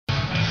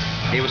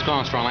Hey, what's going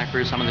on, Strong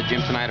Lifers? I'm in the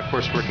gym tonight, of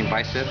course, working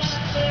biceps.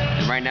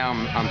 And right now,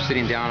 I'm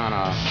sitting down on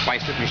a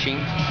bicep machine.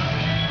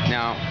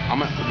 Now,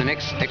 the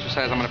next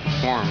exercise I'm going to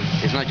perform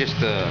is not just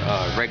the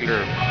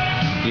regular,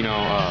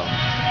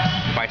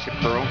 bicep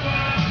curl,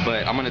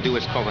 but I'm going to do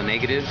what's called a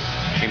negative.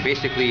 And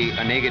basically,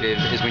 a negative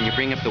is when you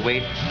bring up the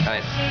weight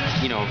at,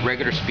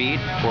 regular speed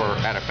or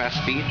at a fast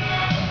speed,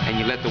 and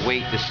you let the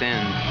weight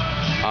descend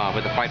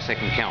with a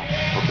 5-second count.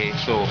 Okay,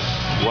 so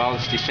while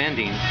it's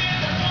descending,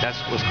 that's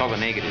what's called a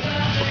negative.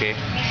 Okay,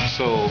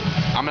 so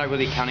I'm not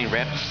really counting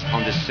reps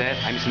on this set.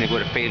 I'm just going to go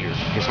to failure.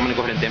 Okay, so I'm going to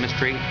go ahead and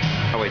demonstrate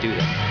how I do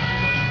that.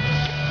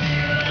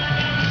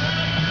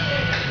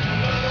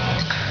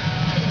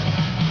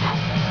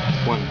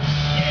 1,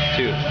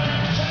 2,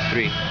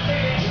 3,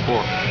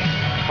 4,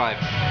 5.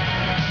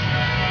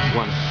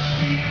 1,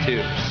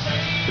 2,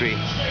 3,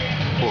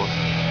 4,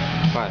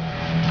 5.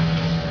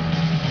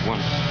 1,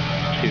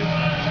 2,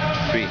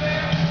 3,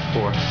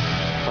 4,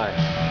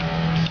 5.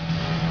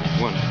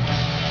 1,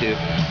 2,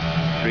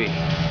 3,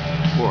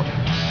 4,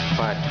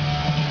 5.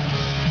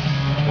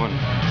 1,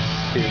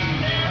 2,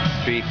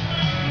 3,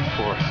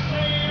 4,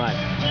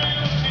 5.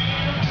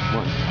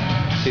 1,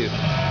 2,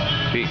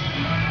 3,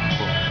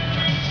 4,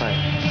 5.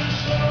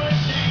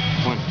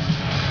 1,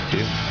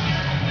 2,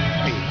 3,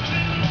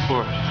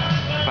 4,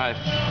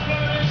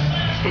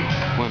 5.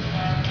 1,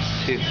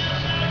 2,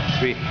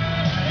 3,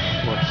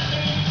 4,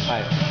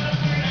 5.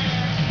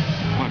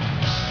 1,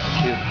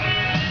 2,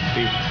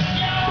 3,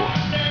 4.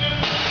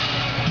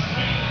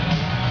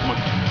 1,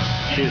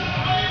 2,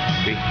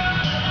 3,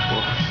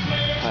 4,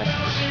 5.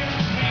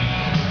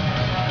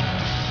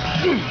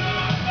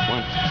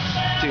 1,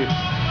 2,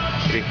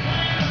 3,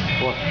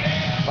 4,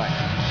 5.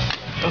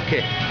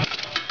 Okay.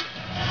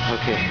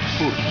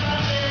 Ooh.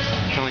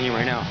 I'm telling you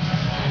right now,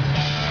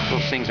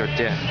 those things are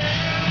dead.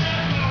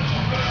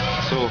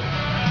 So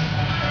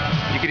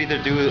you could either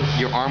do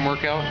your arm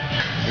workout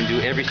and do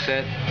every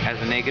set as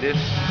a negative.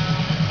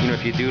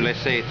 If you do, let's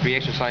say, 3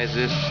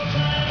 exercises,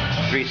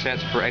 3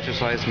 sets per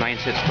exercise, 9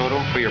 sets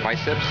total for your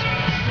biceps.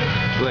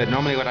 But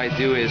normally what I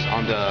do is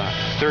on the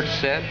 3rd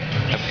set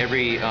of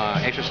every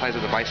exercise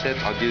of the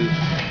biceps, I'll do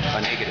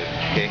a negative,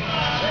 okay?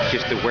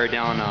 Just to wear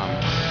down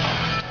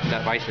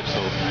that bicep. So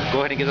go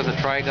ahead and give us a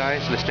try,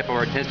 guys. Let's step up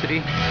our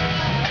intensity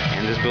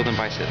and let's build them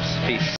biceps. Peace.